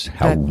U.S.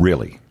 how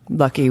really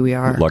lucky we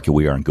are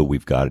and good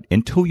we've got it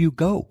until you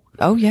go.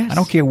 Oh, yes. I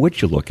don't care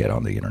what you look at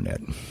on the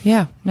internet.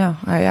 Yeah, no,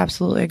 I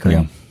absolutely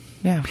agree.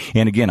 Yeah.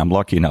 And again, I'm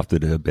lucky enough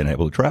to have been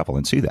able to travel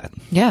and see that.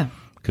 Yeah.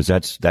 Because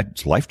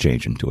that's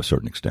life-changing to a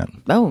certain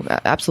extent. Oh,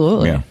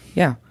 absolutely.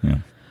 Yeah.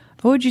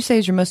 What would you say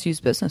is your most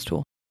used business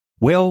tool?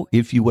 Well,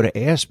 if you would have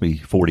asked me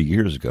 40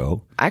 years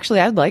ago. Actually,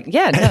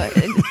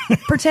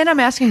 pretend I'm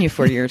asking you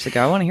 40 years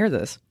ago. I want to hear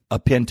this. A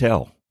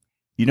Pentel.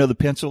 You know the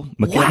pencil?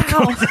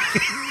 Mechanical. Wow.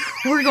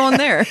 We're going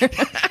there.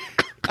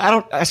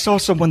 I saw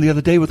someone the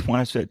other day with one.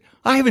 I said,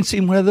 I haven't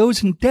seen one of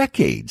those in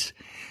decades.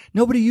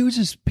 Nobody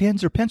uses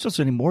pens or pencils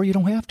anymore. You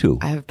don't have to.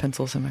 I have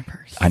pencils in my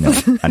purse. I know.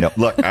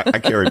 Look, I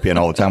carry a pen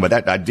all the time,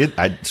 but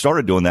I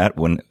started doing that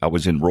when I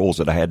was in roles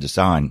that I had to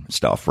sign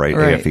stuff, right?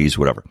 AFEs,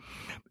 whatever.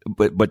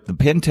 But the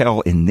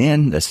Pentel, and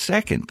then the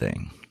second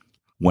thing,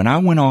 when I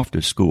went off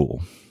to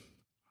school,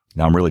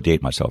 now I'm really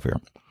dating myself here,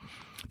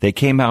 they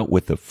came out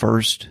with the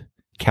first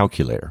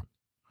calculator,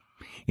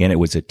 and it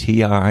was a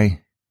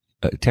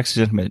Texas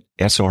Instrument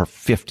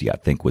SR50, I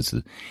think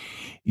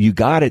you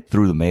got it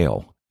through the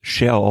mail.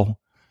 Shell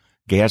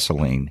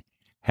Gasoline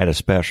had a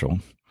special.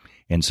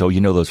 And so,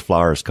 those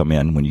flyers come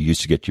in when you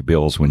used to get your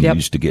bills, when you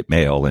used to get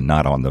mail and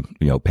not on the,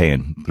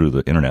 paying through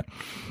the internet.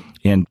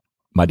 And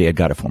my dad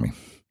got it for me.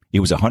 It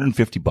was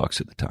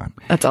 $150 at the time.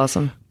 That's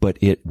awesome. But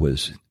it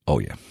was,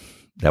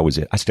 that was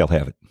it. I still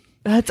have it.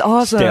 That's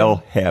awesome.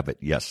 Still have it.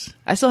 Yes.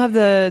 I still have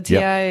the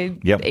TI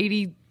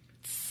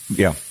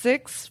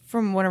 86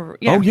 from whenever.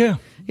 Yeah. Oh, yeah.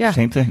 Yeah.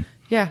 Same thing.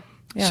 Yeah.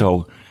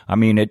 So,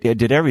 it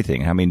did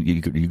everything.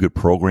 You could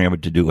program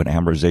it to do an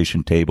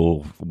amortization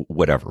table,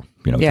 whatever,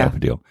 type of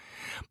deal.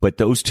 But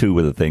those two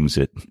were the things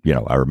that,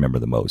 I remember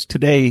the most.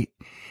 Today,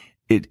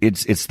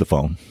 it's the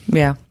phone.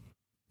 Yeah.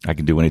 I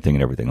can do anything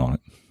and everything on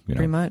it.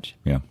 Pretty much.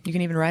 Yeah. You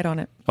can even write on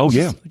it. Oh,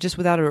 yeah. Just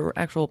without an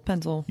actual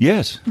pencil.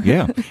 Yes.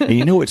 Yeah.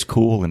 And what's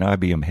cool, and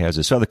IBM has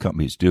this, other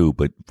companies do,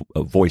 but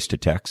voice to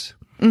text.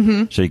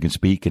 Mm-hmm. So you can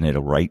speak and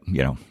it'll write,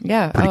 pretty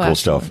cool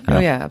stuff. Yeah. Oh,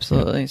 yeah,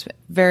 absolutely. It's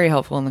very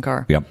helpful in the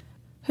car. Yep.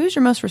 Who's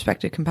your most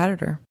respected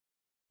competitor?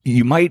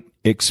 You might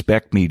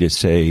expect me to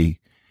say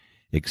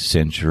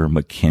Accenture,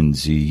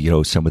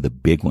 McKinsey, some of the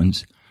big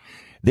ones.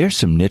 There's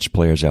some niche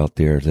players out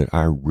there that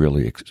I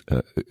really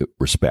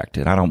respect,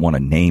 and I don't want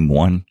to name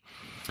one,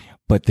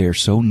 but they're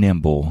so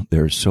nimble.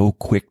 They're so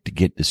quick to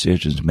get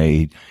decisions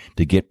made,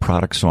 to get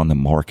products on the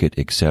market,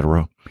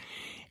 etc.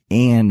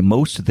 And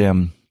most of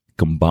them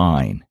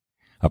combine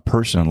a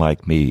person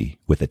like me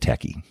with a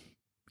techie,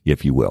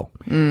 if you will,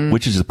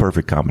 which is the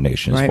perfect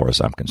combination as far as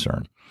I'm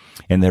concerned.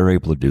 And they're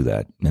able to do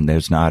that. And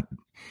there's not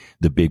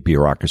the big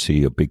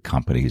bureaucracy of big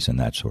companies and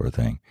that sort of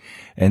thing.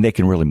 And they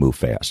can really move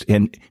fast.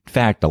 And in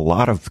fact, a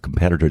lot of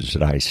competitors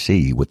that I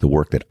see with the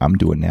work that I'm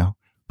doing now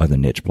are the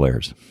niche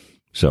players.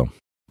 So.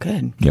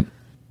 Good. Yep.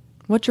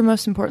 What's your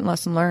most important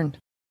lesson learned?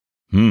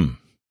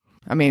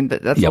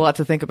 That's a lot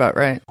to think about,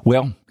 right?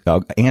 Well,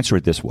 I'll answer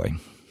it this way.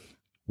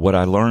 What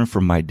I learned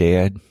from my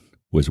dad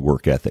was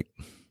work ethic.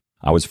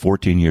 I was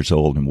 14 years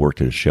old and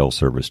worked at a Shell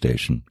service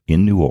station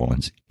in New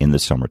Orleans in the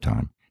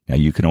summertime. Now,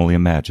 you can only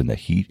imagine the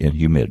heat and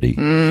humidity.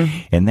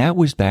 And that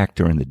was back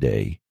during the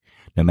day.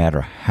 No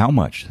matter how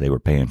much they were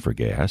paying for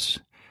gas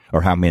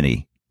or how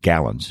many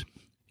gallons,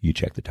 you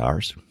check the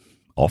tires,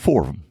 all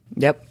 4 of them.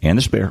 Yep. And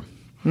the spare.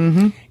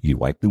 You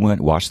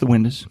wash the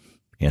windows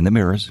and the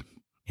mirrors,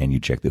 and you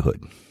check the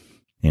hood.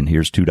 And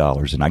here's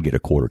 $2, and I get a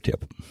quarter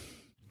tip.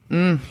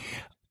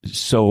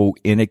 So,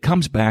 and it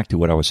comes back to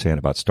what I was saying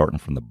about starting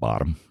from the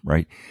bottom,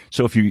 right?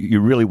 So if you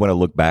really want to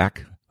look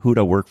back, who'd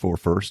I work for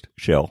first?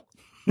 Shell.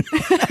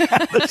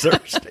 The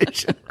service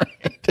station,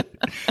 right?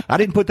 I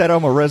didn't put that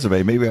on my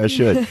resume. Maybe I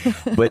should.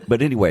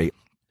 But anyway,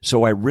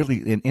 so I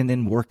really, and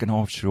then working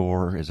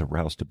offshore as a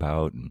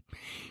roustabout, and,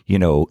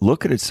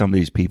 looking at some of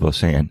these people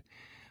saying,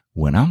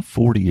 when I'm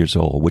 40 years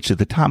old, which at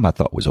the time I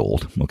thought was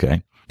old,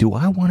 okay, do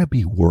I want to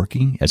be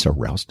working as a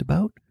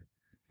roustabout?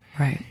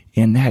 Right.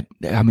 And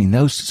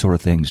those sort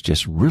of things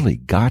just really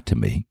got to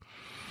me.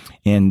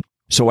 And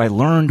so I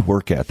learned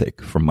work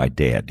ethic from my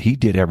dad. He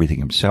did everything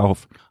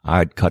himself.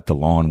 I'd cut the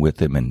lawn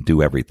with him and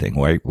do everything,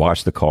 right?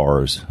 Wash the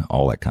cars,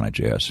 all that kind of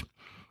jazz.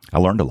 I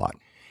learned a lot.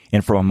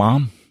 And from my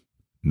mom,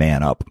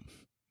 man up.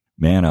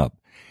 Man up.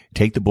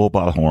 Take the bull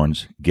by the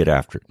horns, get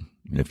after it.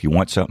 And if you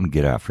want something,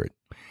 get after it.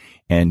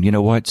 And you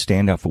know what?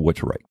 Stand up for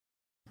what's right.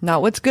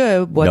 Not what's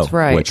good, what's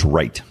right. What's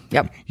right.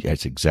 Yep.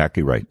 That's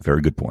exactly right.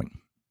 Very good point.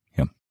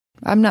 Yeah.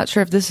 I'm not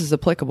sure if this is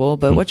applicable,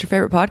 but what's your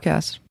favorite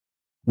podcast?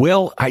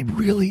 Well, I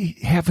really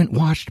haven't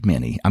watched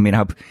many. I mean,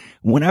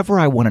 whenever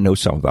I want to know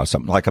something about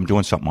something, like I'm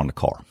doing something on the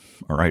car,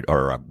 all right,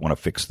 or I want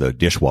to fix the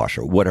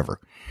dishwasher, whatever,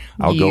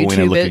 I'll go in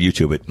and look at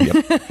YouTube it.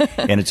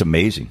 Yep. And it's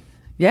amazing.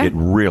 Yeah. It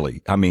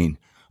really,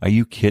 are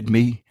you kidding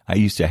me? I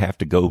used to have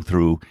to go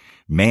through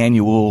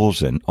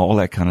manuals and all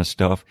that kind of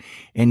stuff.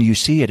 And you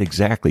see it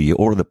exactly. You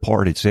order the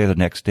part, it's there the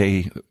next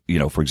day,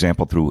 for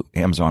example, through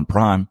Amazon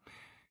Prime.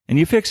 And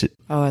you fix it.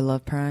 Oh, I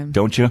love Prime.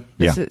 Don't you?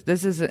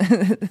 This is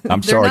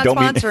I'm sorry. Not don't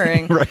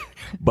sponsoring. Right.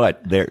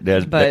 But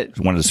that's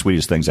one of the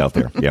sweetest things out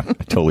there. Yeah,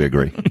 I totally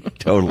agree.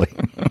 Totally.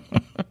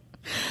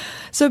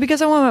 So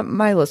because I want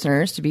my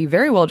listeners to be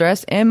very well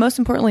dressed and most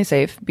importantly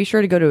safe, be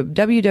sure to go to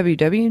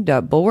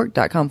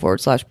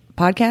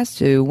www.bulwark.com/podcast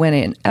to win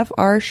an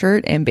FR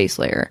shirt and base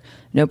layer.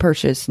 No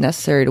purchase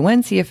necessary to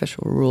win. See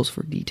official rules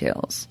for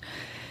details.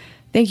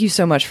 Thank you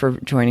so much for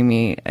joining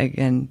me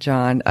again,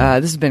 John.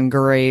 This has been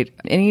great.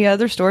 Any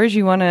other stories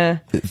you want to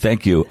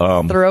Thank you.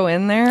 Throw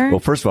in there? Well,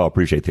 first of all, I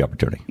appreciate the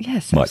opportunity.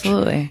 Yes, much.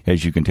 Absolutely.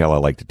 As you can tell, I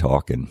like to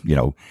talk, and,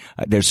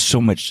 there's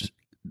so much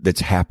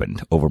that's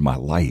happened over my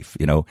life.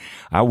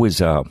 I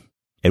was at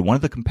one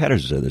of the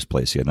competitors of this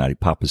place the other night,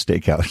 Papa's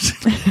Steakhouse.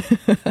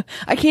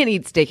 I can't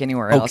eat steak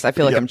anywhere else. I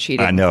feel like I'm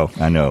cheating. I know.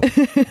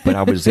 But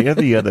I was there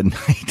the other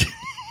night.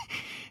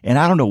 And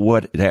I don't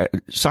know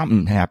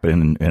something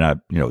happened,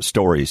 and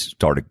stories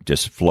started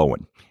just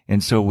flowing.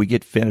 And so we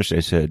get finished.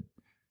 I said,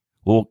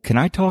 well, can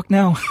I talk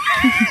now?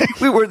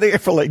 We were there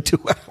for like 2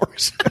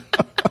 hours.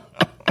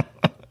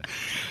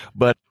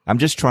 But I'm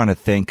just trying to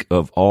think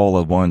of all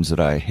the ones that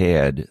I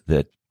had.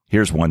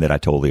 Here's one that I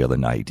told the other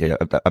night.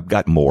 I've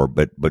got more,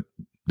 but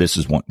this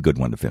is one good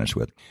one to finish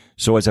with.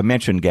 So as I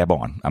mentioned,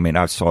 Gabon,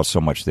 I saw so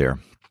much there.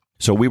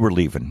 So we were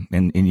leaving,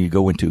 and you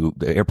go into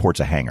the airport's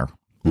a hangar,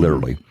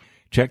 literally. Mm-hmm.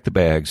 Check the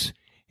bags,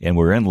 and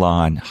we're in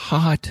line,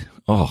 hot.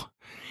 Oh,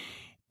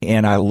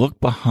 and I look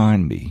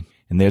behind me,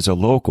 and there's a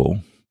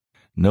local,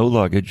 no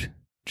luggage,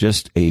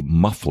 just a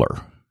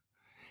muffler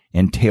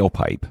and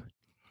tailpipe.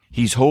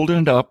 He's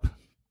holding it up,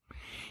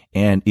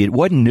 and it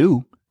wasn't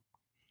new.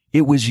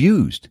 It was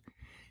used.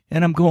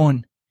 And I'm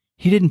going,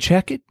 he didn't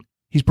check it?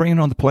 He's bringing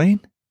it on the plane?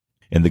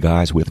 And the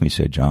guys with me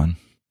said, John,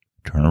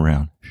 turn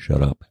around,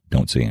 shut up,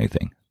 don't say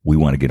anything. We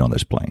want to get on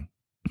this plane.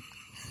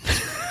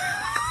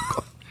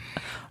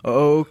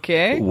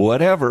 Okay.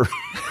 Whatever.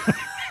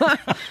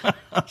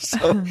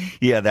 So,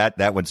 yeah,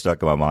 that one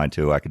stuck in my mind,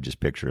 too. I could just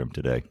picture him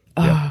today.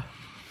 Yeah.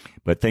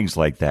 But things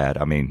like that,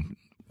 on and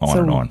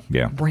on.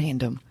 Yeah.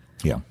 Random.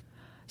 Yeah.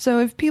 So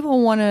if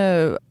people want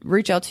to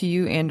reach out to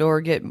you and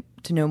or get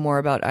to know more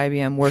about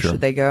IBM, where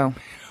should they go?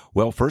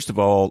 Well, first of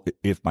all,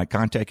 if my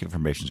contact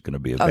information is going to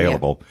be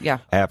available,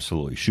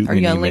 absolutely. Shoot me an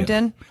email. Are you on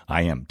LinkedIn?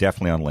 I am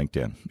definitely on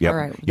LinkedIn. Yep. All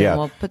right. Then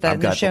we'll put that in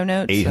the show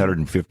notes.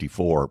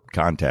 854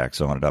 contacts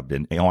on it. I've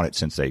been on it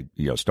since they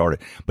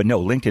started. But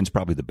no, LinkedIn's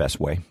probably the best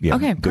way. Yeah.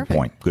 Okay. Good perfect.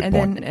 point. Good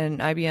point. And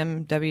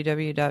IBM,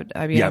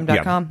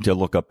 www.ibm.com. To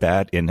look up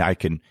that, and I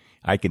can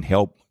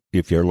help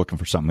if you're looking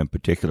for something in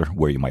particular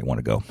where you might want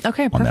to go.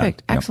 Okay,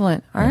 perfect.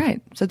 Excellent. All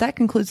right. So that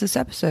concludes this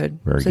episode.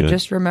 Very good.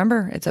 Just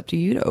remember, it's up to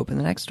you to open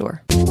the next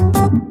door.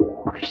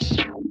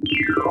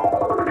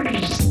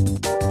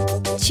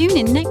 Tune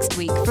in next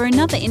week for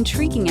another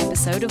intriguing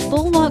episode of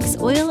Bulwark's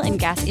Oil and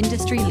Gas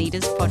Industry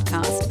Leaders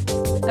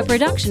Podcast, a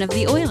production of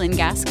the Oil and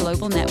Gas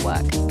Global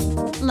Network.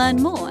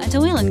 Learn more at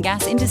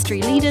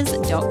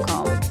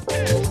oilandgasindustryleaders.com.